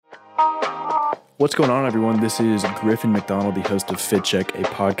What's going on, everyone? This is Griffin McDonald, the host of Fit Check, a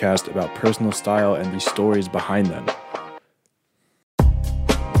podcast about personal style and the stories behind them.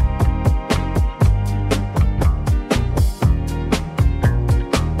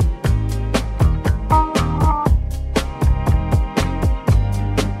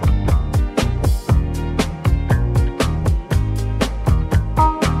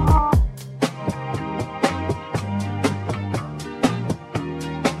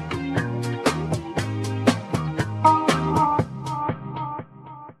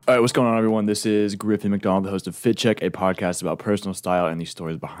 All right, what's going on, everyone? This is Griffin McDonald, the host of Fit Check, a podcast about personal style and the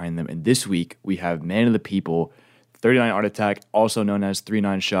stories behind them. And this week, we have man of the people, 39 Art Attack, also known as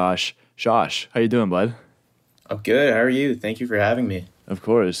 39 Shosh. Shosh, how you doing, bud? I'm good. How are you? Thank you for having me. Of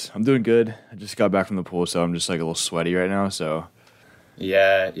course. I'm doing good. I just got back from the pool, so I'm just like a little sweaty right now, so.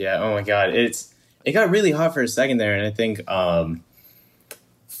 Yeah. Oh my God. It got really hot for a second there, and I think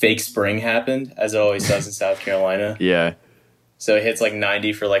fake spring happened, as it always does in South Carolina. Yeah. So it hits like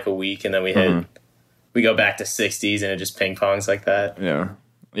 90 for like a week, and then we go back to 60s, and it just ping pongs like that. Yeah.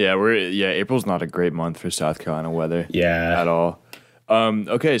 April's not a great month for South Carolina weather. Yeah. At all.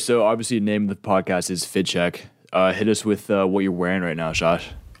 Okay, so obviously the name of the podcast is Fit Check. Hit us with what you're wearing right now,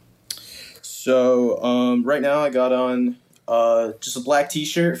 Josh. So right now I got on just a black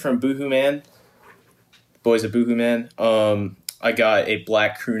t-shirt from Boohoo Man. Boys at Boohoo Man. I got a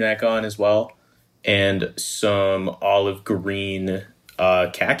black crew neck on as well, and some olive green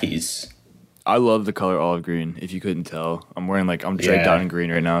khakis. I love the color olive green, if you couldn't tell. I'm draped out in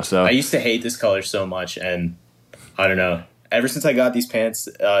green right now. So I used to hate this color so much, and I don't know. Ever since I got these pants,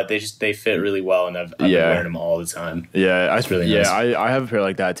 they fit really well, and I've been wearing them all the time. Yeah, it's really nice. I have a pair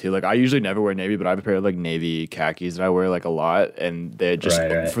like that too. Like, I usually never wear navy, but I have a pair of like navy khakis that I wear like a lot, and they're just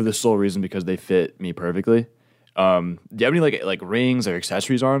for the sole reason because they fit me perfectly. Do you have any like rings or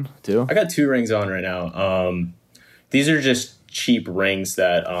accessories on too? I got 2 rings on right now. These are just cheap rings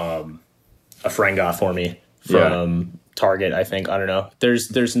that a friend got for me from Target, I think. I don't know.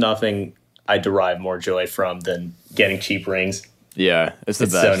 There's nothing I derive more joy from than getting cheap rings. Yeah, it's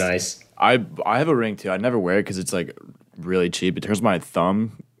best. So nice. I have a ring too. I never wear it because it's like really cheap. It turns my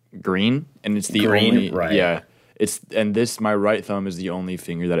thumb green, and it's the only right. Yeah. My right thumb is the only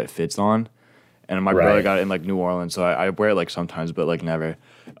finger that it fits on. And my brother got it in like New Orleans, so I wear it like sometimes, but like never.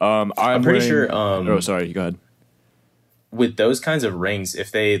 I'm pretty sure. Sorry, go ahead. With those kinds of rings,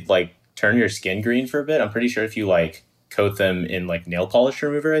 if they like turn your skin green for a bit, I'm pretty sure if you like coat them in like nail polish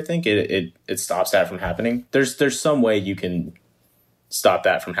remover, I think it stops that from happening. There's some way you can stop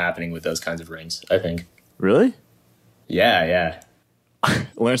that from happening with those kinds of rings, I think. Really? Yeah.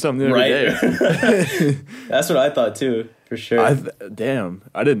 Learn something new every day. That's what I thought too, for sure. Damn,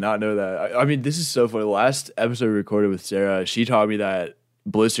 I did not know that. I mean, this is so funny. The last episode we recorded with Sarah, she taught me that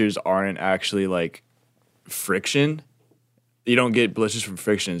blisters aren't actually like friction. You don't get blisters from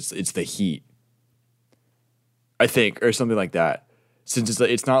friction. It's the heat, I think, or something like that. Since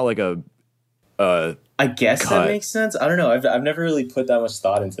it's not like a I guess cut. That makes sense. I don't know. I've never really put that much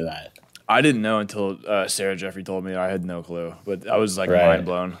thought into that. I didn't know until Sarah Jeffrey told me. I had no clue, but I was like mind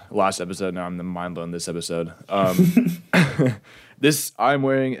blown. Last episode, now I'm mind blown this episode. I'm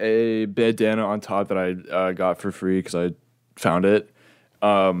wearing a bandana on top that I got for free because I found it.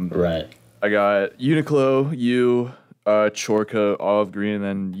 I got Uniqlo U, Chorka olive green, and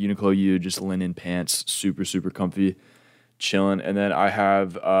then Uniqlo U just linen pants, super super comfy, chilling. And then I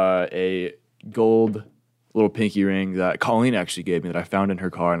have a gold little pinky ring that Colleen actually gave me that I found in her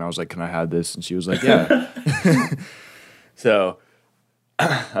car, and I was like, can I have this? And she was like, yeah. So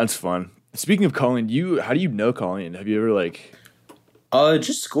that's fun. Speaking of Colleen, how do you know Colleen? Have you ever like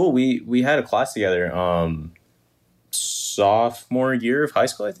just school. We had a class together sophomore year of high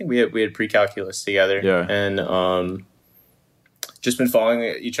school, I think. We had pre-calculus together. Yeah. And just been following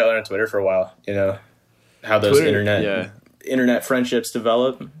each other on Twitter for a while, you know, how those internet friendships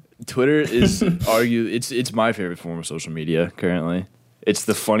develop. Twitter is it's my favorite form of social media currently. It's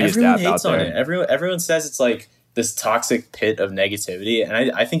the funniest app out there. On it. Everyone says it's like this toxic pit of negativity,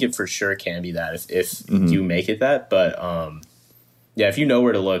 and I think it for sure can be that if you make it that. But if you know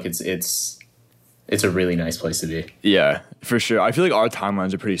where to look, it's a really nice place to be. Yeah, for sure. I feel like our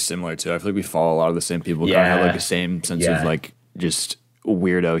timelines are pretty similar too. I feel like we follow a lot of the same people. Kind of have like the same sense of like just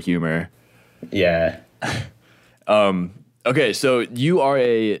weirdo humor. Yeah. Okay, so you are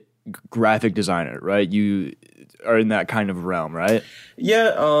a graphic designer, right? You are in that kind of realm, right?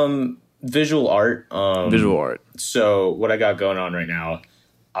 Yeah, visual art. Visual art. So what I got going on right now,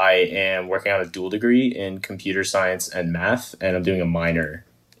 I am working on a dual degree in computer science and math, and I'm doing a minor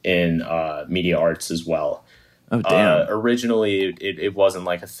in media arts as well. Oh, damn. Originally, it wasn't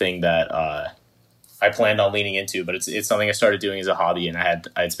like a thing that I planned on leaning into, but it's something I started doing as a hobby, and I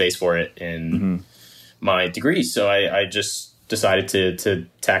had space for it in my degree. So I just decided to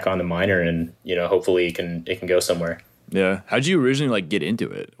tack on the minor, and hopefully it can go somewhere. Yeah. How'd you originally like get into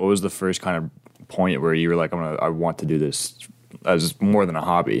it? What was the first kind of point where you were like, I want to do this as more than a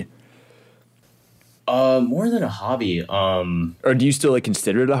hobby? More than a hobby. Or do you still like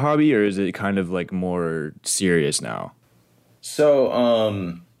consider it a hobby, or is it kind of like more serious now? So,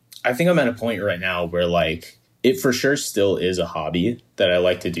 I think I'm at a point right now where like it for sure still is a hobby that I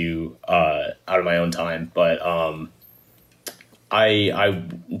like to do out of my own time, but I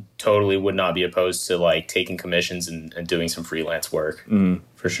totally would not be opposed to like taking commissions and doing some freelance work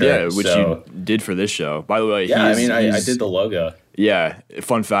for sure. Yeah, which you did for this show. By the way, yeah, I mean, I did the logo. Yeah,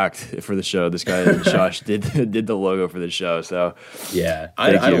 fun fact for the show, this guy Josh did the logo for the show. So yeah,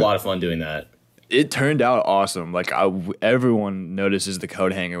 I had a lot of fun doing that. It turned out awesome. Like everyone notices the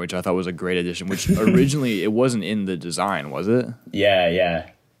coat hanger, which I thought was a great addition. Which originally it wasn't in the design, was it? Yeah.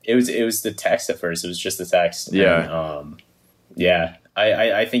 It was the text at first. It was just the text. Yeah. And, yeah.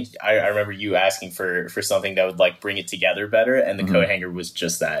 I think I remember you asking for something that would like bring it together better, and the coat hanger was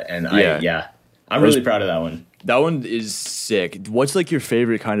just that. And I'm really proud of that one. That one is sick. What's like your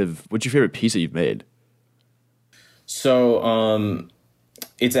favorite what's your favorite piece that you've made? So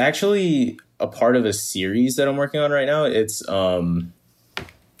it's actually a part of a series that I'm working on right now. It's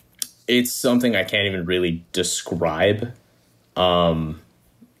something I can't even really describe.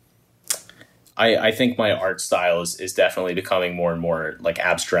 I think my art style is definitely becoming more and more like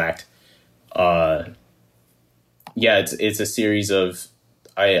abstract. It's a series of,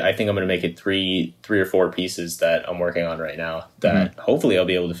 I think I'm going to make it three or four pieces that I'm working on right now that hopefully I'll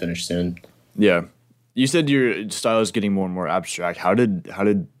be able to finish soon. Yeah. You said your style is getting more and more abstract. How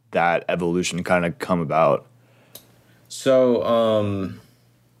did that evolution kind of come about? So,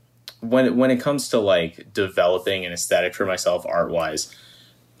 when it comes to like developing an aesthetic for myself art-wise,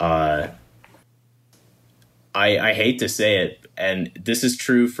 I hate to say it, and this is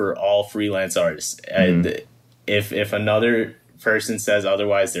true for all freelance artists. And if another person says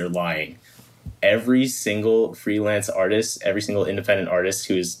otherwise, they're lying. Every single freelance artist, every single independent artist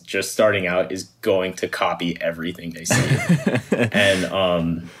who is just starting out is going to copy everything they see.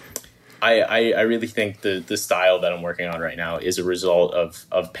 And I really think the style that I'm working on right now is a result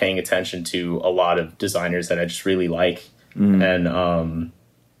of paying attention to a lot of designers that I just really like, and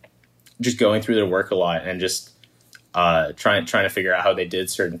just going through their work a lot and just trying to figure out how they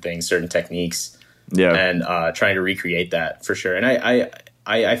did certain things, certain techniques, and trying to recreate that for sure. And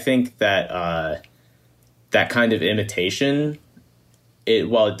I think that that kind of imitation,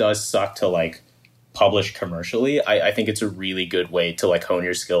 while it does suck to like publish commercially, I think it's a really good way to like hone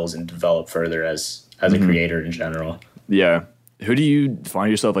your skills and develop further as a creator in general. Yeah. Who do you find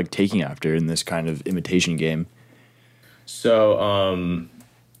yourself like taking after in this kind of imitation game? So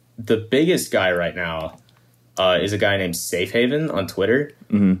the biggest guy right now is a guy named Safe Haven on Twitter.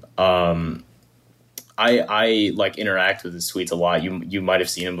 I like interact with his tweets a lot. You might have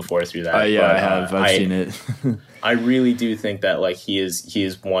seen him before through that. Yeah, but, I have. I've seen it. I really do think that like he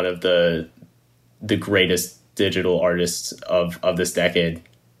is one of the greatest digital artists of this decade.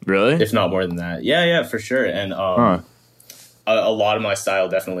 Really? If not more than that. Yeah, for sure. And a lot of my style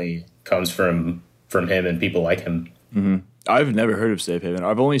definitely comes from him and people like him. I've never heard of Safe Haven.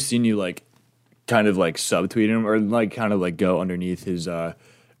 I've only seen you like kind of like subtweet him or like kind of like go underneath his or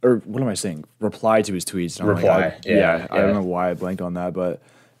what am I saying? Reply to his tweets. And Reply. Like, I don't know why I blanked on that, but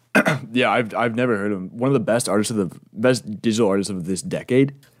yeah, I've never heard of him. One of the best best digital artists of this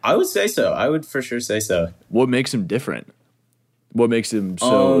decade. I would say so. I would for sure say so. What makes him different? What makes him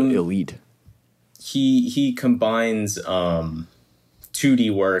so elite? He combines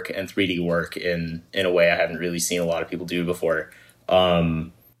 2D work and 3D work in a way I haven't really seen a lot of people do before.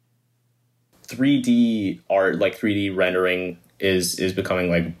 3D art, like 3D rendering, is becoming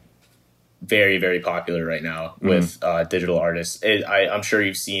like very, very popular right now with digital artists. I'm sure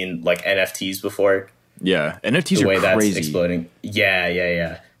you've seen like NFTs before. Yeah, NFTs the way are crazy. That's exploding.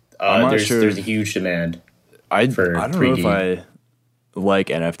 Yeah. There's a huge demand. I don't know if I like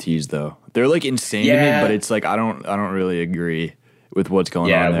NFTs though. They're like insane to me, but it's like I don't really agree with what's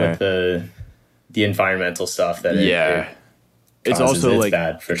going on there. With the environmental stuff that it's also like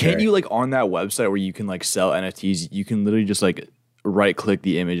bad for can't sure. you like on that website where you can like sell NFTs, you can literally just like right click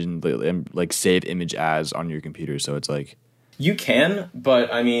the image and like save image as on your computer. So it's like you can,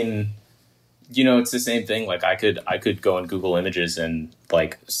 but I mean, it's the same thing. Like I could go on Google Images and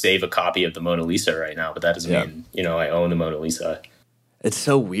like save a copy of the Mona Lisa right now, but that doesn't mean I own the Mona Lisa. It's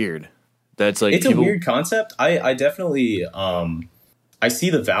so weird. That's like it's a weird concept. I definitely I see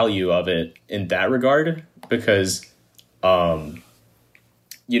the value of it in that regard because,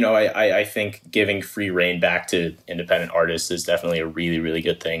 you know, I think giving free reign back to independent artists is definitely a really, really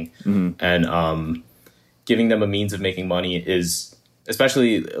good thing. And giving them a means of making money is,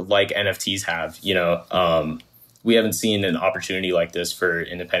 especially like NFTs have, you know, we haven't seen an opportunity like this for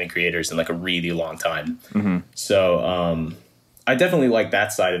independent creators in like a really long time. So I definitely like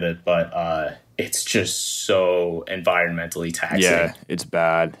that side of it, but it's just so environmentally taxing. Yeah, it's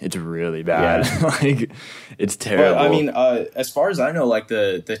bad. It's really bad. Yeah. Like, it's terrible. But I mean, as far as I know, like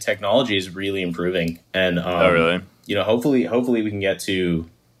the technology is really improving, and oh, really? You know, hopefully we can get to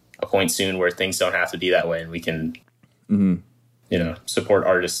a point soon where things don't have to be that way, and we can, you know, support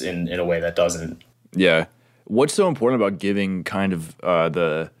artists in a way that doesn't. Yeah. What's so important about giving kind of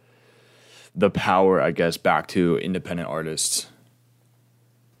the power, I guess, back to independent artists?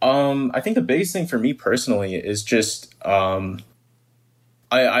 I think the biggest thing for me personally is just I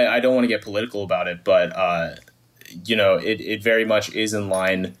don't want to get political about it, but you know, it very much is in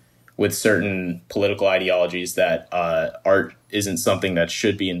line with certain political ideologies that art isn't something that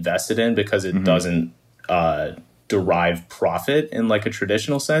should be invested in because it doesn't derive profit in like a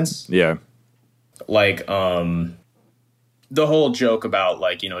traditional sense. Yeah. Like the whole joke about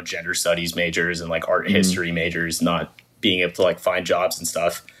like, you know, gender studies majors and like art history majors not being able to like find jobs and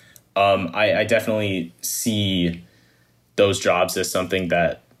stuff. I definitely see those jobs as something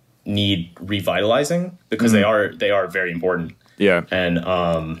that need revitalizing because they are very important. Yeah.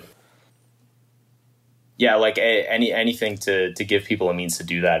 And yeah, like anything to give people a means to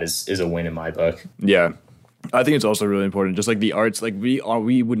do that is a win in my book. Yeah. I think it's also really important. Just like the arts, like we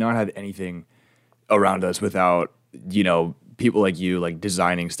would not have anything around us without, you know, people like you like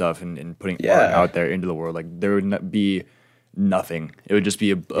designing stuff and putting art out there into the world. Like there would not be nothing. It would just be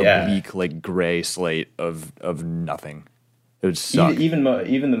a bleak like gray slate of nothing. It would suck. Even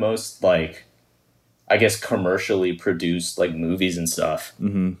the most like, I guess, commercially produced like movies and stuff.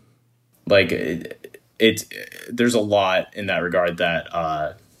 Like there's a lot in that regard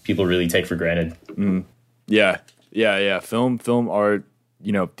that people really take for granted. Yeah. Film art,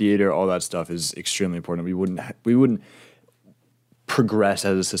 you know, theater, all that stuff is extremely important. We wouldn't progress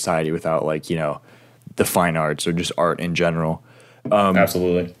as a society without like, you know, the fine arts or just art in general.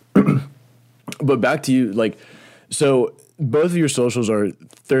 Absolutely. But back to you, like, so both of your socials are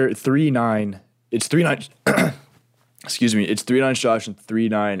 39. It's 39. Excuse me. It's 39 Josh and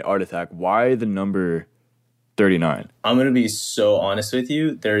 39 Art Attack. Why the number 39? I'm gonna be so honest with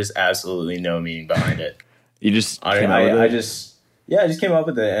you. There's absolutely no meaning behind it. You just I just came up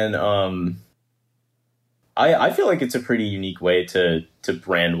with it, and I feel like it's a pretty unique way to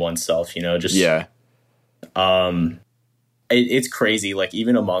brand oneself. You know, just it's crazy. Like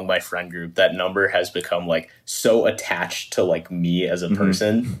even among my friend group, that number has become like so attached to like me as a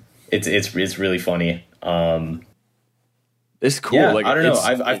person. It's really funny. It's cool. Yeah, like, I don't know.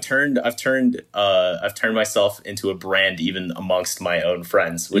 I've turned myself into a brand even amongst my own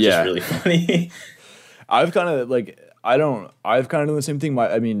friends, which is really funny. I've kind of done the same thing.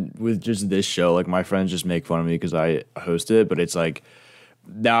 I mean, with just this show, like my friends just make fun of me because I host it, but it's like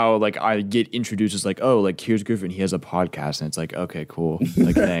now, like I get introduced as like, oh, like here's Griffin, he has a podcast, and it's like, okay, cool,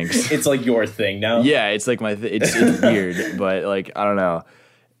 like thanks. It's like your thing now. Yeah, it's like it's weird, but like I don't know.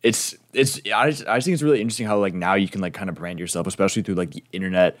 I just think it's really interesting how like now you can like kind of brand yourself, especially through like the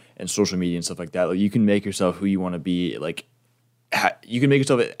internet and social media and stuff like that. Like you can make yourself who you want to be. Like you can make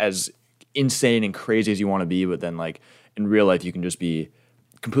yourself as insane and crazy as you want to be, but then like in real life you can just be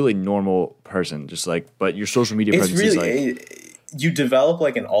completely normal person. Just like, but your social media presence is like you develop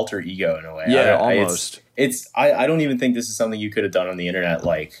like an alter ego in a way. Yeah, almost. I don't even think this is something you could have done on the internet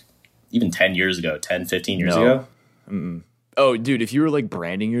like even 10 years ago, 10, 15 years ago. Oh, dude, if you were like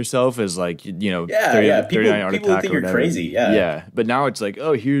branding yourself as like, you know, 39 Art Attack think you're crazy. Yeah. But now it's like,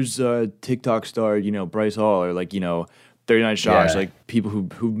 oh, here's TikTok star, you know, Bryce Hall, or like, you know, 39 Josh, like people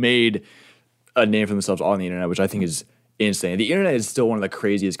who made a name for themselves on the internet, which I think is insane. The internet is still one of the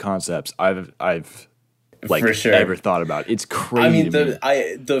craziest concepts I've like for sure ever thought about. It's crazy. I mean,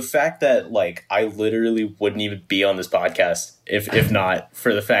 the fact that like I literally wouldn't even be on this podcast if not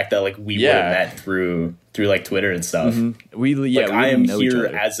for the fact that like we would have met through like Twitter and stuff. I am here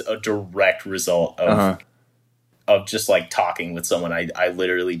as a direct result of just like talking with someone I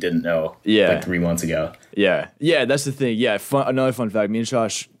literally didn't know like 3 months ago. Yeah, that's the thing. Yeah, another fun fact. Me and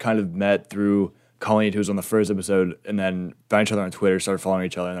Josh kind of met through Colleen, who was on the first episode, and then found each other on Twitter, started following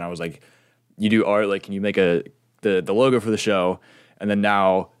each other, and then I was like, you do art, like can you make the logo for the show? And then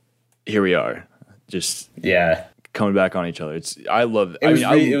now here we are, just coming back on each other. I love it.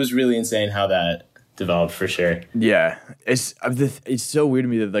 It was really insane how that developed for sure. Yeah, it's so weird to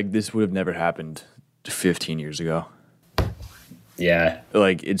me that like this would have never happened 15 years ago. Yeah,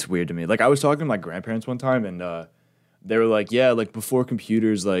 Like it's weird to me. Like I was talking to my grandparents one time, and they were like, "Yeah, like before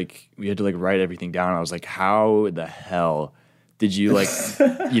computers, like we had to like write everything down." I was like, "How the hell did you like,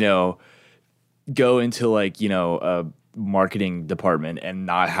 you know, go into like a marketing department and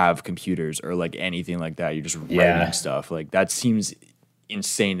not have computers or like anything like that? You're just writing stuff. Like that seems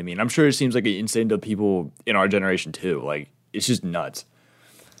insane to me, and I'm sure it seems like insane to people in our generation too. Like it's just nuts."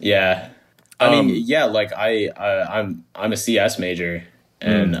 Yeah, I mean, yeah, like I'm a CS major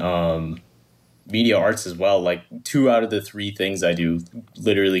and media arts as well. Like 2 out of the 3 things I do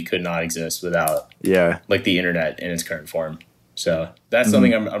literally could not exist without like the internet in its current form. So that's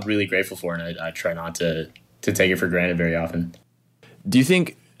something I'm really grateful for, and I try not to take it for granted very often. Do you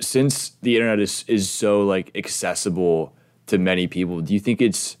think since the internet is so like accessible to many people, do you think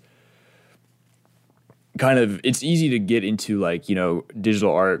it's easy to get into like,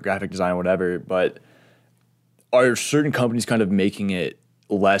 digital art, graphic design, whatever, but are certain companies kind of making it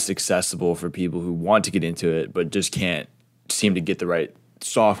less accessible for people who want to get into it but just can't seem to get the right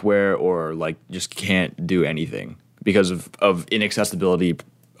software or like just can't do anything because of inaccessibility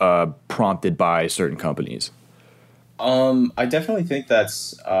prompted by certain companies? I definitely think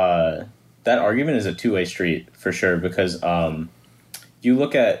that's that argument is a two-way street for sure, because you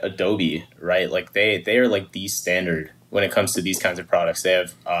look at Adobe, right? Like they are like the standard when it comes to these kinds of products. They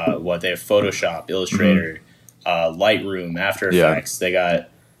have they have Photoshop, Illustrator, Lightroom, After Effects. They got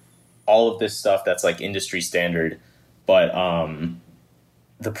all of this stuff that's like industry standard, but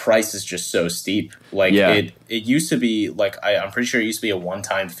the price is just so steep. Like it used to be like I'm pretty sure it used to be a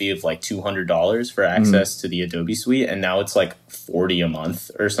one-time fee of like $200 for access to the Adobe suite, and now it's like $40 a month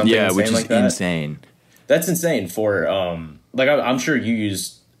or something. Yeah, which is like that. Insane. That's insane for like I'm sure you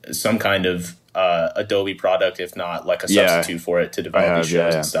use some kind of Adobe product, if not like a substitute for it to develop these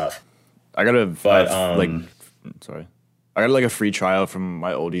shows and stuff. I got I got like a free trial from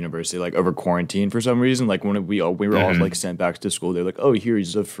my old university, like over quarantine for some reason. Like when we were all like sent back to school, they're like, "Oh,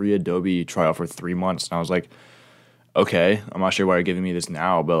 here's a free Adobe trial for 3 months," and I was like, "Okay, I'm not sure why you're giving me this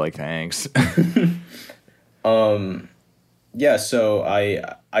now, but like, thanks." Yeah, so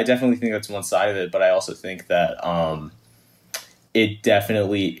I definitely think that's one side of it, but I also think that it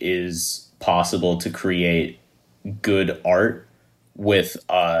definitely is possible to create good art with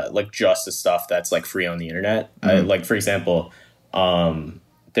like just the stuff that's like free on the internet. Like for example,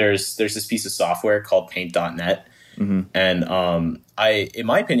 there's this piece of software called Paint.net, and in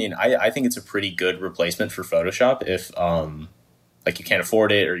my opinion, I think it's a pretty good replacement for Photoshop if like you can't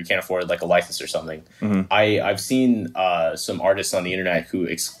afford it or you can't afford like a license or something. I've seen some artists on the internet who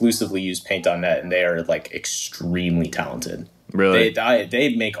exclusively use Paint.net, and they are like extremely talented. Really,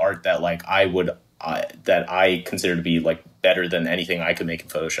 they make art that like that I consider to be like better than anything I could make in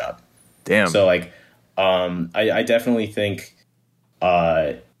Photoshop. Damn. So like, I definitely think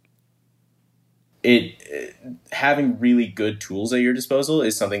having really good tools at your disposal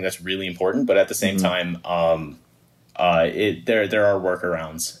is something that's really important. But at the same time, there are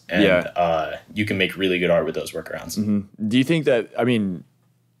workarounds, and you can make really good art with those workarounds. Do you think that? I mean,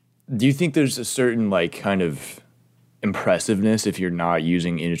 do you think there's a certain like kind of impressiveness if you're not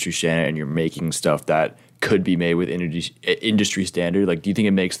using industry standard and you're making stuff that could be made with industry standard? Like, do you think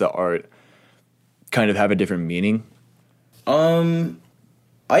it makes the art kind of have a different meaning?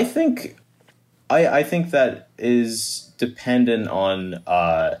 I think that is dependent on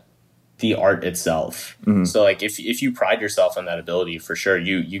the art itself. So like if you pride yourself on that ability, for sure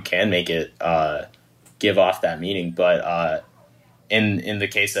you can make it give off that meaning. But in the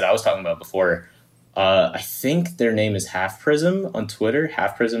case that I was talking about before, I think their name is Half Prism on Twitter.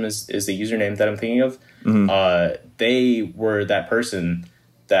 Half Prism is the username that I'm thinking of. They were that person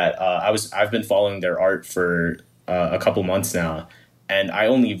that I've been following their art for a couple months now, and I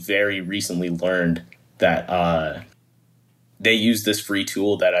only very recently learned that they use this free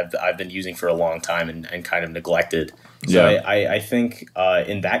tool that I've been using for a long time and kind of neglected. So I think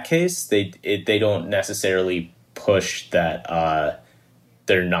in that case they don't necessarily push that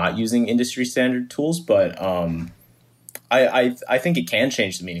they're not using industry standard tools, but I think it can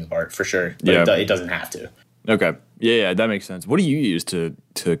change the meaning of art for sure, but it doesn't have to. Okay. Yeah, that makes sense. What do you use to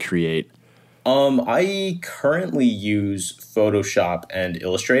create? I currently use Photoshop and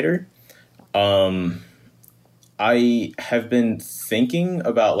Illustrator. I have been thinking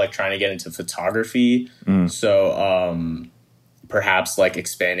about like trying to get into photography. So perhaps like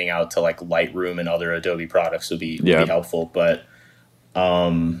expanding out to like Lightroom and other Adobe products would be helpful. But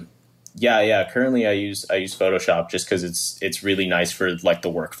Yeah. Currently, I use Photoshop just because it's really nice for like the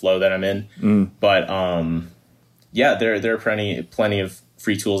workflow that I'm in. But yeah, there are plenty of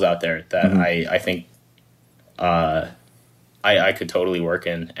free tools out there that I think I could totally work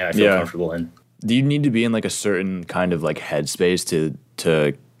in and I feel comfortable in. Do you need to be in like a certain kind of like headspace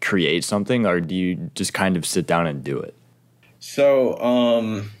to create something, or do you just kind of sit down and do it?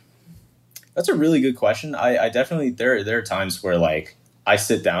 So that's a really good question. I definitely there are times where like I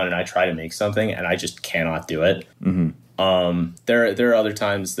sit down and I try to make something and I just cannot do it. There are other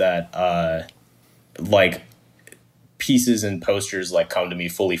times that like pieces and posters like come to me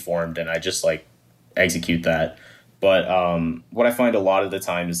fully formed and I just like execute that. But what I find a lot of the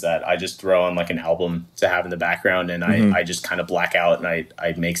time is that I just throw on like an album to have in the background and I just kind of black out and I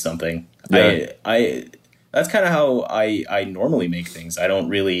make something. Yeah. I that's kind of how I normally make things. I don't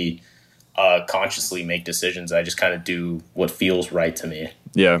really consciously make decisions. I just kind of do what feels right to me.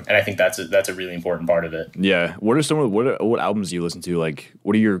 Yeah. And I think that's a really important part of it. Yeah. What are some of what albums do you listen to? Like,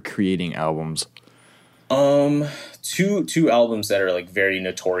 what are your creating albums? Two albums that are like very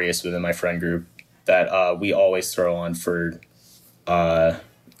notorious within my friend group that we always throw on for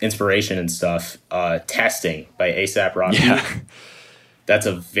inspiration and stuff. Testing by A$AP Rocky. Yeah. That's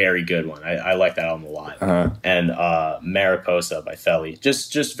a very good one. I like that album a lot. And Mariposa by Felly.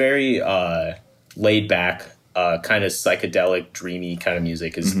 Just very laid back, kind of psychedelic, dreamy kind of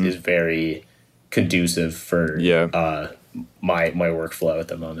music is very conducive for my workflow at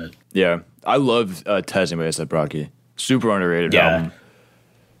the moment. Yeah. I love Testing by A$AP Rocky. Super underrated album.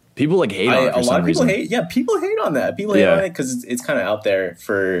 People like hate on it for a some lot of people reason. hate. Yeah, people hate on that. People hate on it because it's kind of out there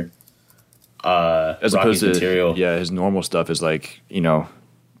for as Rocky's opposed to material. Yeah, his normal stuff is like, you know,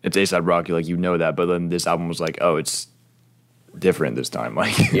 it's A$AP Rocky, like you know that, but then this album was like, oh, it's different this time.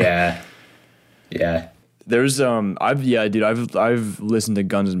 Like yeah. There's I've listened to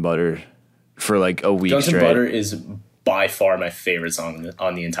Guns and Butter for like a week Guns straight. and Butter is by far my favorite song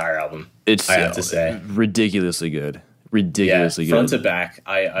on the entire album. I have to say, ridiculously good. Ridiculously good. Front to back.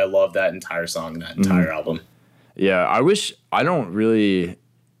 I love that entire song, that entire album. Yeah, I don't really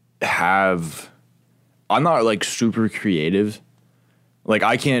have. I'm not like super creative. Like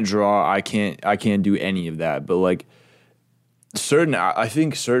I can't draw. I can't do any of that. But like I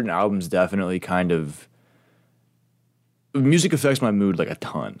think certain albums definitely kind of. Music affects my mood like a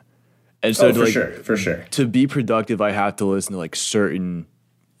ton. And so for sure. To be productive, I have to listen to like certain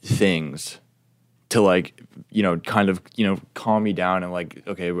things to like, you know, kind of, you know, calm me down and like,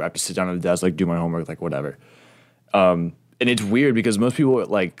 okay, I have to sit down at the desk, like do my homework, like whatever. And it's weird because most people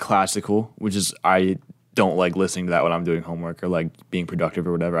like classical, which is, I don't like listening to that when I'm doing homework or like being productive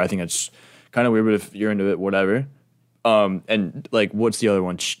or whatever. I think it's kind of weird, but if you're into it, whatever. And like, what's the other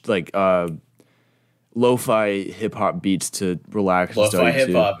one? Like, lo-fi hip hop beats to relax. Lo-fi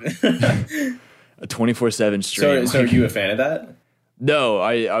hip hop. A 24/7 stream. So are you a fan of that? No,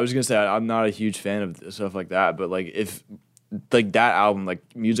 I was gonna say I'm not a huge fan of stuff like that, but like if like that album,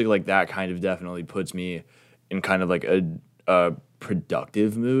 like music like that, kind of definitely puts me in kind of like a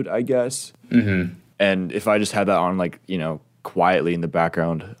productive mood, I guess. And if I just have that on, like, you know, quietly in the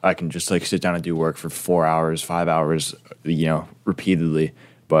background, I can just like sit down and do work for 4 hours, 5 hours, you know, repeatedly.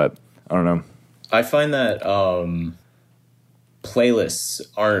 But I don't know. I find that playlists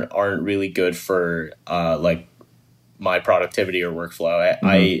aren't really good for like my productivity or workflow.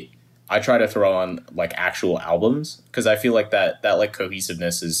 I try to throw on like actual albums because I feel like that like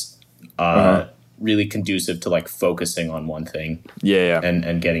cohesiveness is really conducive to like focusing on one thing. Yeah.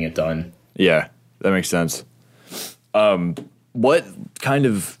 And getting it done. Yeah, that makes sense. What's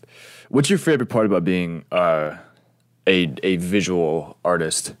your favorite part about being a visual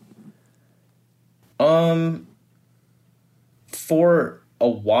artist? For a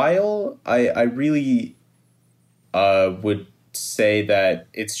while, I really would say that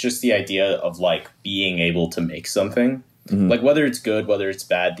it's just the idea of like being able to make something, like whether it's good, whether it's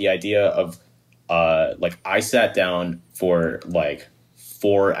bad. The idea of like I sat down for like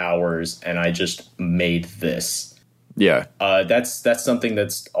 4 hours and I just made this. Yeah, that's something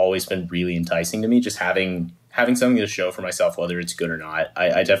that's always been really enticing to me. Just having something to show for myself, whether it's good or not.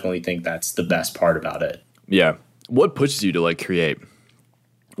 I definitely think that's the best part about it. Yeah. What pushes you to like create?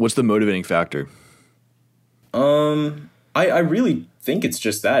 What's the motivating factor? I really think it's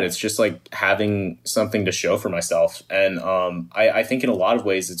just that. It's just like having something to show for myself. And I think in a lot of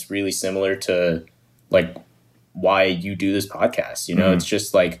ways it's really similar to like why you do this podcast. You know, it's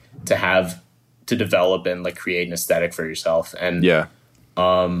just like to develop and like create an aesthetic for yourself. And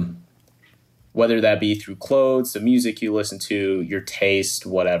whether that be through clothes, the music you listen to, your taste,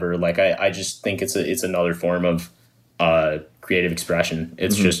 whatever, like I just think it's another form of creative expression.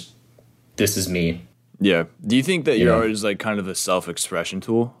 It's just this is me. Yeah. Do you think that your art is like kind of a self-expression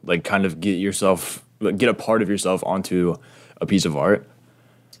tool? Like kind of get a part of yourself onto a piece of art?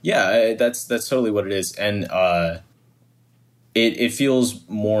 Yeah, that's totally what it is. And it feels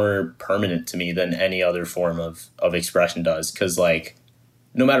more permanent to me than any other form of expression does. Because, like,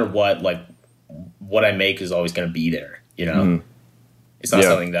 no matter what, like, what I make is always going to be there, you know? Mm-hmm. It's not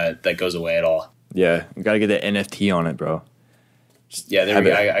something that goes away at all. Yeah, you got to get that NFT on it, bro. Yeah, there we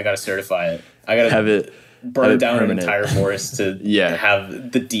go. I got to certify it. I got to have it burn down permanent. An entire forest to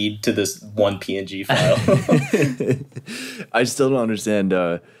have the deed to this one PNG file. I still don't understand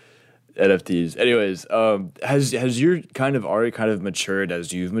NFTs. Anyways, has your kind of art kind of matured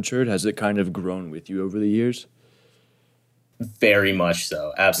as you've matured? Has it kind of grown with you over the years? Very much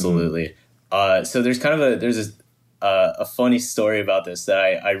so. Absolutely. So there's kind of a funny story about this that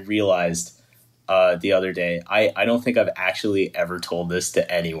I realized the other day. I don't think I've actually ever told this to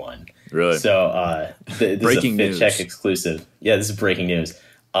anyone. Really? So this breaking is a FitCheck exclusive. Yeah, this is breaking news.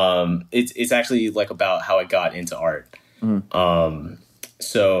 It's actually like about how I got into art. Mm.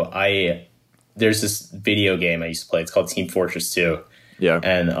 So there's this video game I used to play. It's called Team Fortress 2. Yeah.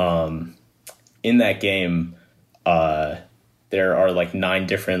 And in that game, there are like 9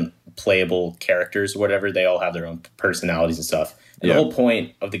 different playable characters or whatever. They all have their own personalities and stuff. And the whole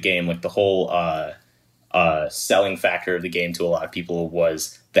point of the game, like the whole selling factor of the game to a lot of people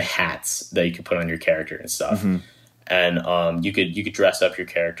was the hats that you could put on your character and stuff. Mm-hmm. And you could dress up your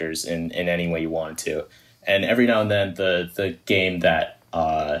characters in any way you wanted to. And every now and then the game that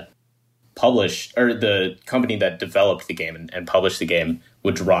published, or the company that developed the game and published the game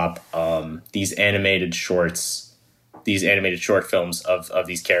would drop these animated short films of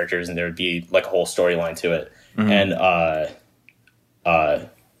these characters, and there would be like a whole storyline to it. Mm-hmm. And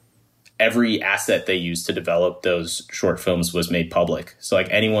every asset they used to develop those short films was made public. So like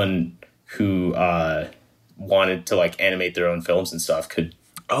anyone who wanted to like animate their own films and stuff could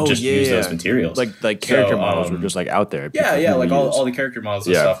use those materials. Like character models were just like out there. Yeah, like all the character models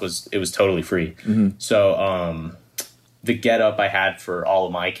and stuff was totally free. Mm-hmm. So the getup I had for all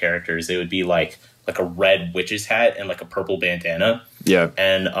of my characters, it would be like a red witch's hat and like a purple bandana. Yeah.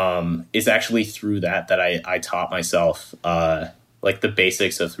 And it's actually through that I taught myself like the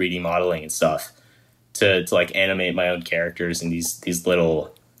basics of 3D modeling and stuff to like animate my own characters in these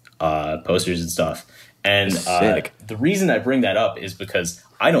little posters and stuff. And the reason I bring that up is because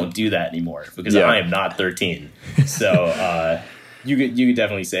I don't do that anymore because I am not 13. So you could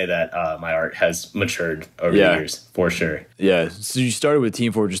definitely say that my art has matured over the years, for sure. Yeah. So you started with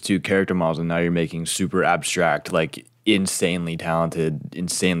Team Fortress 2 character models, and now you're making super abstract, like insanely talented,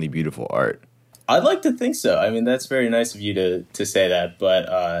 insanely beautiful art. I'd like to think so. I mean, that's very nice of you to say that, but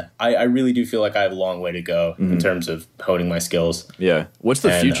I really do feel like I have a long way to go in terms of honing my skills. Yeah. What's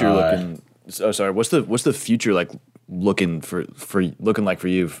the future looking? Oh, sorry. What's the future like looking like for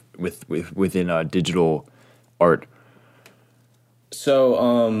you within digital art? So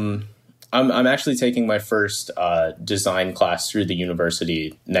I'm actually taking my first design class through the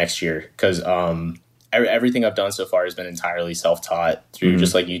university next year because everything I've done so far has been entirely self-taught through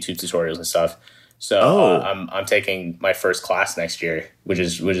just like YouTube tutorials and stuff. So I'm taking my first class next year, which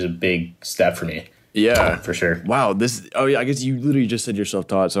is a big step for me. Yeah, for sure. Wow. I guess you literally just said you're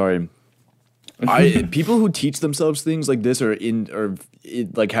self-taught. Sorry. People who teach themselves things like this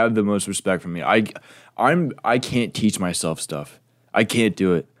like have the most respect for me. I can't teach myself stuff. I can't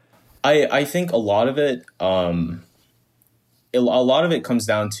do it. I think a lot of it comes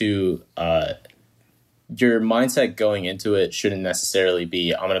down to your mindset going into it shouldn't necessarily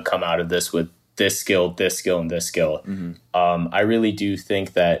be I'm going to come out of this with this skill, and this skill. Mm-hmm. I really do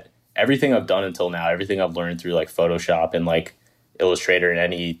think that everything I've done until now, everything I've learned through like Photoshop and like Illustrator and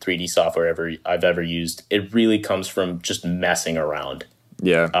any 3D software I've ever used, it really comes from just messing around.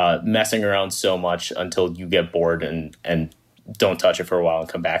 Yeah. Messing around so much until you get bored and don't touch it for a while and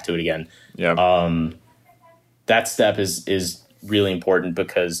come back to it again. Yeah. That step is really important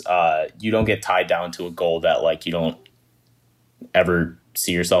because you don't get tied down to a goal that like you don't ever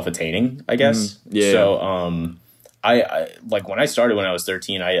see yourself attaining, I guess. Yeah. So I like when I started when I was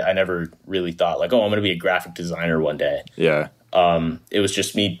 13, I never really thought like, oh, I'm going to be a graphic designer one day. Yeah. It was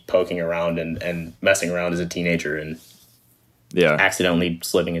just me poking around and messing around as a teenager and accidentally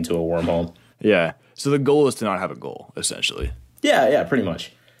slipping into a wormhole. Yeah. So the goal is to not have a goal, essentially. Yeah, pretty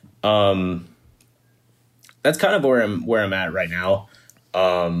much. That's kind of where I'm at right now.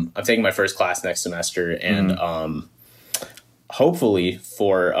 I'm taking my first class next semester, and hopefully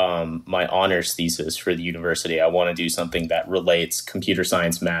for my honors thesis for the university, I want to do something that relates computer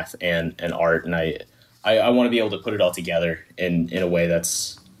science, math, and art, and I want to be able to put it all together in a way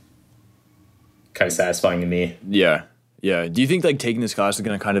that's kind of satisfying to me. Yeah. Yeah. Do you think like taking this class is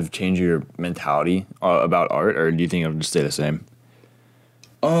going to kind of change your mentality about art, or do you think it'll just stay the same?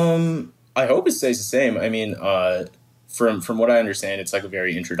 I hope it stays the same. I mean, from what I understand, it's like a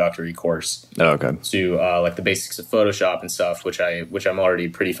very introductory course. Oh, okay. To like the basics of Photoshop and stuff, which I'm already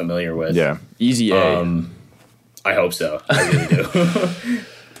pretty familiar with. Yeah. Easy A. I hope so. I really do.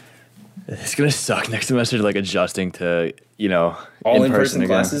 It's gonna suck next semester to like adjusting to all in-person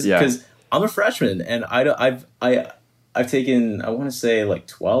classes. Yeah. Because I'm a freshman and I've taken, I want to say like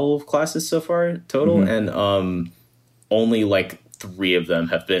 12 classes so far total, and only like 3 of them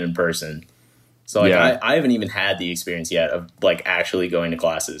have been in person. So like I haven't even had the experience yet of like actually going to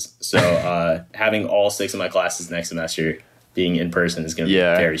classes. So having all 6 of my classes next semester being in person is going to be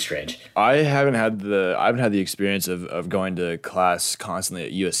very strange. I haven't had the experience of going to class constantly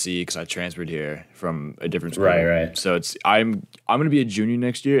at USC because I transferred here from a different school. Right. So I'm going to be a junior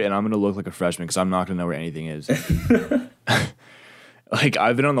next year, and I'm going to look like a freshman because I'm not going to know where anything is. Like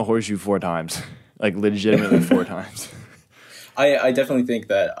I've been on the horseshoe 4 times, like legitimately 4 times. I definitely think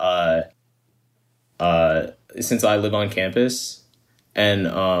that since I live on campus and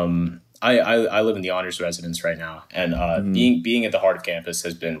I live in the honors residence right now, and being at the heart of campus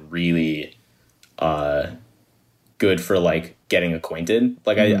has been really good for like getting acquainted.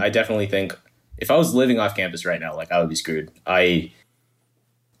 Like I definitely think if I was living off campus right now, like I would be screwed.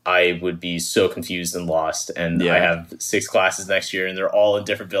 I would be so confused and lost, and I have 6 classes next year, and they're all in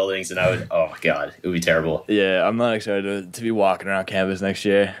different buildings, and I would, oh my god, it would be terrible. Yeah, I'm not excited to be walking around campus next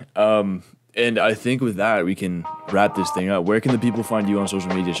year. And I think with that, we can wrap this thing up. Where can the people find you on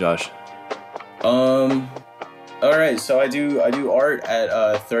social media, Josh? All right, so I do art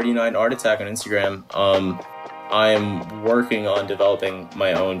at 39 Art Attack on Instagram. I'm working on developing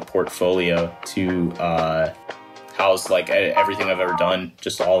my own portfolio to house like everything I've ever done,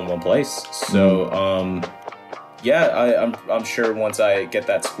 just all in one place. So I'm sure once I get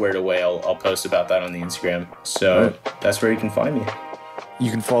that squared away, I'll post about that on the Instagram. So that's where you can find me. You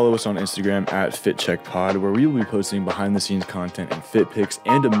can follow us on Instagram at FitCheckPod, where we will be posting behind-the-scenes content and fit pics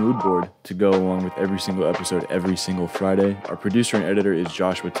and a mood board to go along with every single episode every single Friday. Our producer and editor is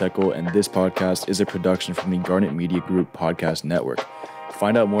Joshua Teckel, and this podcast is a production from the Garnet Media Group Podcast Network.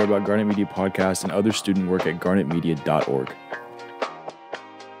 Find out more about Garnet Media Podcast and other student work at garnetmedia.org.